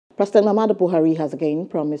President Muhammadu Buhari has again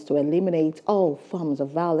promised to eliminate all forms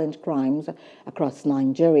of violent crimes across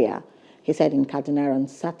Nigeria. He said in Kaduna on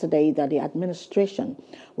Saturday that the administration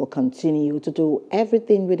will continue to do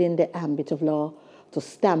everything within the ambit of law to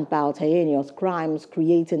stamp out heinous crimes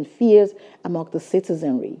creating fears among the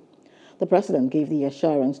citizenry. The president gave the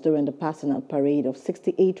assurance during the passing out parade of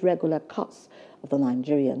 68 regular corps of the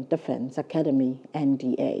Nigerian Defense Academy,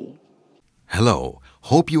 NDA. Hello,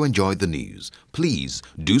 hope you enjoyed the news. Please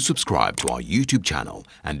do subscribe to our YouTube channel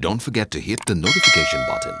and don't forget to hit the notification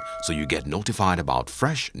button so you get notified about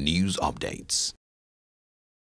fresh news updates.